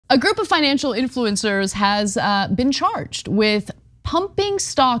A group of financial influencers has been charged with pumping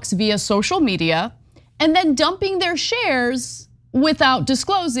stocks via social media and then dumping their shares without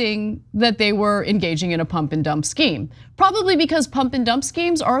disclosing that they were engaging in a pump and dump scheme. Probably because pump and dump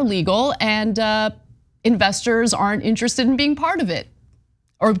schemes are illegal and investors aren't interested in being part of it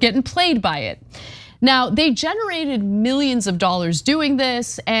or getting played by it. Now, they generated millions of dollars doing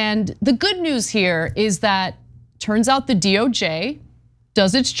this, and the good news here is that turns out the DOJ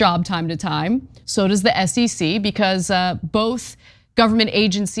does its job time to time. So does the SEC, because both government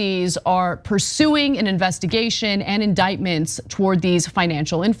agencies are pursuing an investigation and indictments toward these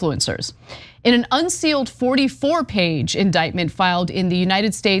financial influencers. In an unsealed 44-page indictment filed in the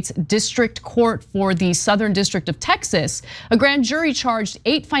United States District Court for the Southern District of Texas, a grand jury charged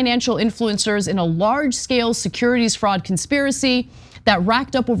 8 financial influencers in a large-scale securities fraud conspiracy that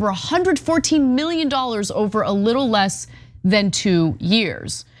racked up over $114 million over a little less than 2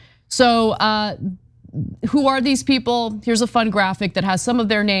 years. So who are these people? Here's a fun graphic that has some of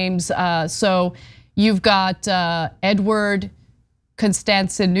their names. So you've got Edward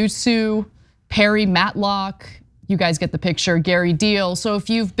Constantinusu, Perry Matlock, you guys get the picture, Gary Deal. So if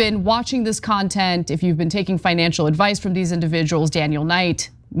you've been watching this content, if you've been taking financial advice from these individuals, Daniel Knight,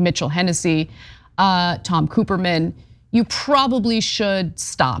 Mitchell Hennessy, Tom Cooperman, you probably should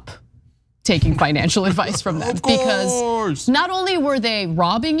stop taking financial advice from them, because not only were they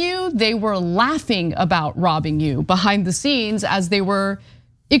robbing you, they were laughing about robbing you behind the scenes as they were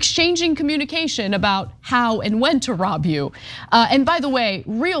exchanging communication about how and when to rob you. And by the way,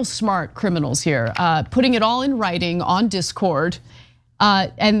 real smart criminals here, putting it all in writing on Discord,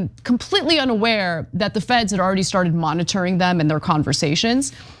 and completely unaware that the feds had already started monitoring them and their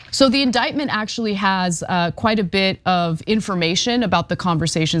conversations. So the indictment actually has quite a bit of information about the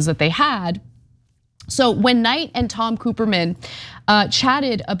conversations that they had. So when Knight and Tom Cooperman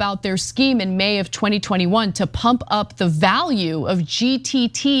chatted about their scheme in May of 2021 to pump up the value of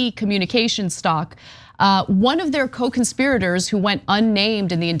GTT communication stock, one of their co-conspirators, who went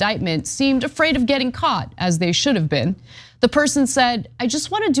unnamed in the indictment, seemed afraid of getting caught, as they should have been. The person said, I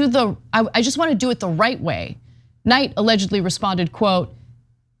just want to do it the right way. Knight allegedly responded, quote,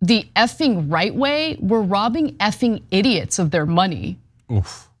 "The effing right way? We're robbing effing idiots of their money."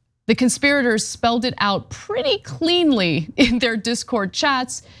 Oof. The conspirators spelled it out pretty cleanly in their Discord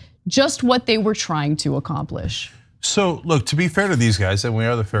chats, just what they were trying to accomplish. So look, to be fair to these guys, and we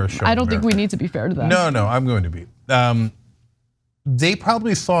are the fairest show. I don't think we need to be fair to them. No, I'm going to be. They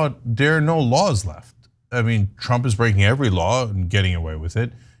probably thought there are no laws left. I mean, Trump is breaking every law and getting away with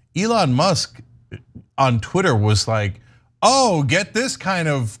it. Elon Musk on Twitter was like, oh, get this kind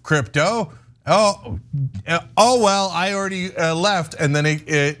of crypto. Oh well, I already left, and then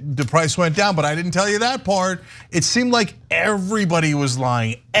the price went down, but I didn't tell you that part. It seemed like everybody was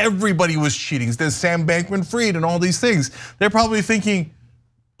lying, everybody was cheating. There's Sam Bankman-Fried and all these things. They're probably thinking,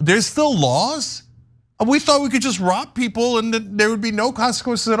 there's still laws? We thought we could just rob people and there would be no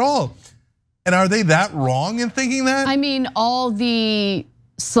consequences at all. And are they that wrong in thinking that? I mean, all the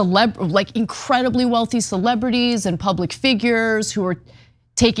like incredibly wealthy celebrities and public figures who are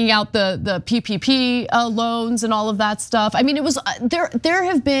taking out the PPP loans and all of that stuff. I mean, it was there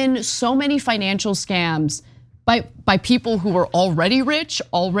have been so many financial scams by people who were already rich,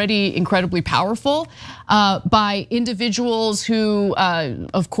 already incredibly powerful, by individuals who,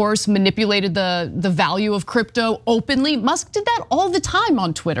 of course, manipulated the value of crypto openly. Musk did that all the time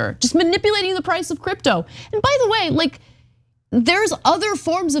on Twitter, just manipulating the price of crypto. And by the way, like, there's other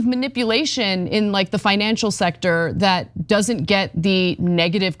forms of manipulation in like the financial sector that doesn't get the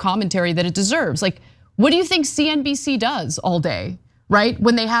negative commentary that it deserves. Like, what do you think CNBC does all day, right?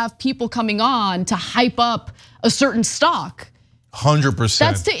 When they have people coming on to hype up a certain stock. 100%.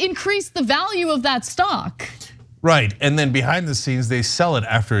 That's to increase the value of that stock. Right, and then behind the scenes, they sell it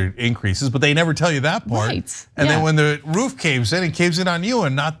after it increases, but they never tell you that part. Right. And then when the roof caves in, it caves in on you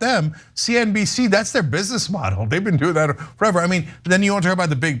and not them. CNBC, that's their business model. They've been doing that forever. I mean, then you want to talk about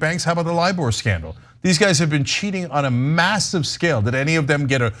the big banks, how about the LIBOR scandal? These guys have been cheating on a massive scale. Did any of them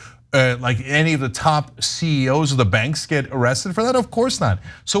get like any of the top CEOs of the banks get arrested for that? Of course not.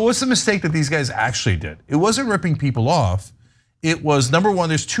 So what's the mistake that these guys actually did? It wasn't ripping people off. It was, number one,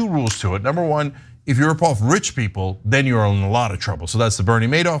 there's 2 rules to it. Number one, if you rip off rich people, then you're in a lot of trouble. So that's the Bernie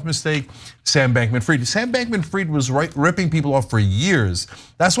Madoff mistake, Sam Bankman-Fried. Sam Bankman-Fried was ripping people off for years.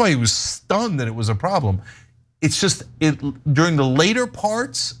 That's why he was stunned that it was a problem. It's just, during the later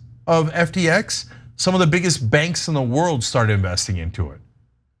parts of FTX, some of the biggest banks in the world started investing into it.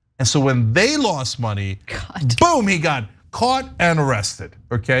 And so when they lost money, boom, he got caught and arrested,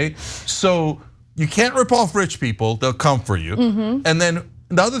 okay? So you can't rip off rich people, they'll come for you. And then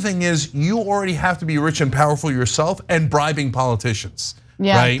the other thing is you already have to be rich and powerful yourself and bribing politicians.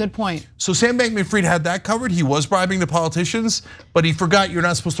 Yeah, right? Good point. So Sam Bankman-Fried had that covered. He was bribing the politicians, but he forgot you're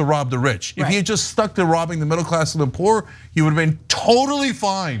not supposed to rob the rich. If he had just stuck to robbing the middle class and the poor, he would have been totally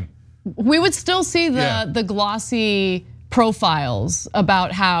fine. We would still see the glossy profiles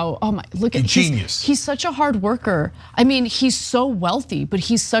about how, oh my, look at genius. He's such a hard worker. I mean, he's so wealthy, but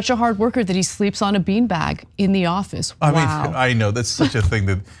he's such a hard worker that he sleeps on a beanbag in the office. Wow. I mean, I know that's such a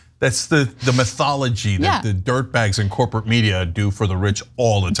thing that's the mythology that the dirtbags in corporate media do for the rich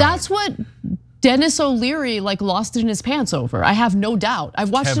all the time. That's what Dennis O'Leary lost it in his pants over. I have no doubt.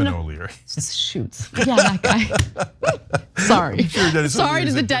 I've watched Kevin O'Leary. Shoots. Yeah, that guy. Sorry. Sorry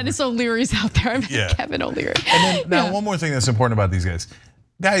to the Dennis O'Learys out there. I meant Kevin O'Leary. And then now one more thing that's important about these guys.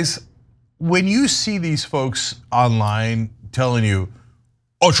 Guys, when you see these folks online telling you,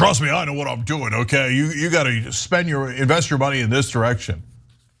 oh, trust me, I know what I'm doing, okay? You gotta invest your money in this direction.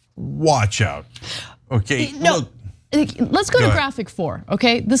 Watch out, okay? Look. Let's go to graphic 4,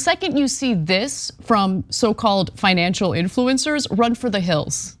 okay? The second you see this from so-called financial influencers, run for the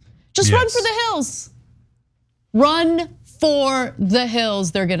hills. Just run for the hills. Run for the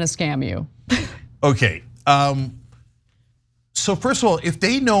hills, they're gonna scam you. Okay, so first of all, if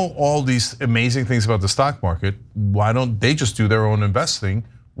they know all these amazing things about the stock market, why don't they just do their own investing?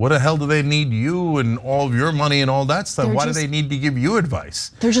 What the hell do they need you and all of your money and all that stuff? Why do they need to give you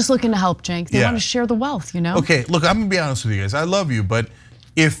advice? They're just looking to help, Cenk. They want to share the wealth, you know? Okay, look, I'm gonna be honest with you guys. I love you, but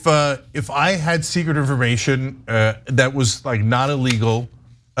if I had secret information that was not illegal,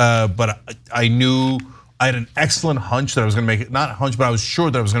 but I knew I had an excellent hunch that I was gonna make it, not a hunch, but I was sure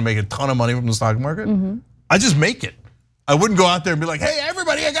that I was gonna make a ton of money from the stock market, I just make it. I wouldn't go out there and be like, hey,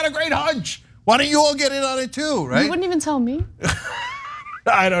 everybody, I got a great hunch. Why don't you all get in on it too, right? You wouldn't even tell me.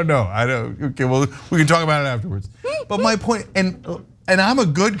 I don't know. Okay, well, we can talk about it afterwards. But my point, and I'm a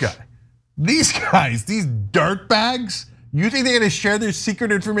good guy. These guys, these dirtbags, you think they're gonna share their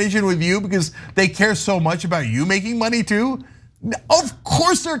secret information with you because they care so much about you making money too? Of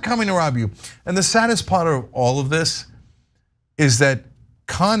course they're coming to rob you. And the saddest part of all of this is that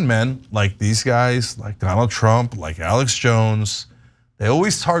con men like these guys, like Donald Trump, like Alex Jones, they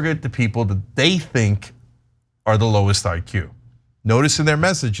always target the people that they think are the lowest IQ. Notice in their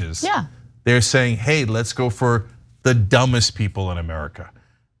messages, they're saying, hey, let's go for the dumbest people in America.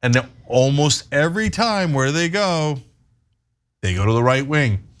 And almost every time where they go to the right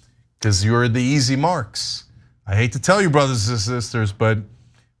wing because you're the easy marks. I hate to tell you, brothers and sisters, but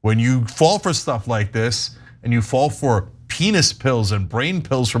when you fall for stuff like this and you fall for penis pills and brain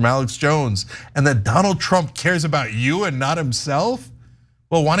pills from Alex Jones and that Donald Trump cares about you and not himself,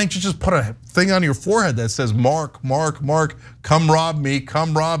 well, why don't you just put a thing on your forehead that says, Mark, Mark, Mark, come rob me,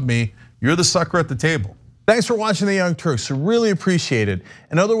 come rob me. You're the sucker at the table. Thanks for watching The Young Turks, really appreciate it.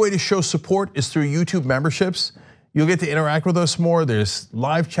 Another way to show support is through YouTube memberships. You'll get to interact with us more. There's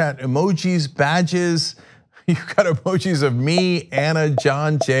live chat emojis, badges. You've got emojis of me, Anna,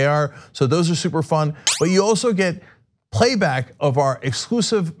 John, JR, so those are super fun. But you also get playback of our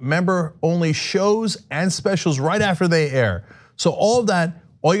exclusive member-only shows and specials right after they air. So all of that,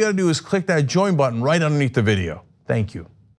 all you gotta do is click that join button right underneath the video. Thank you.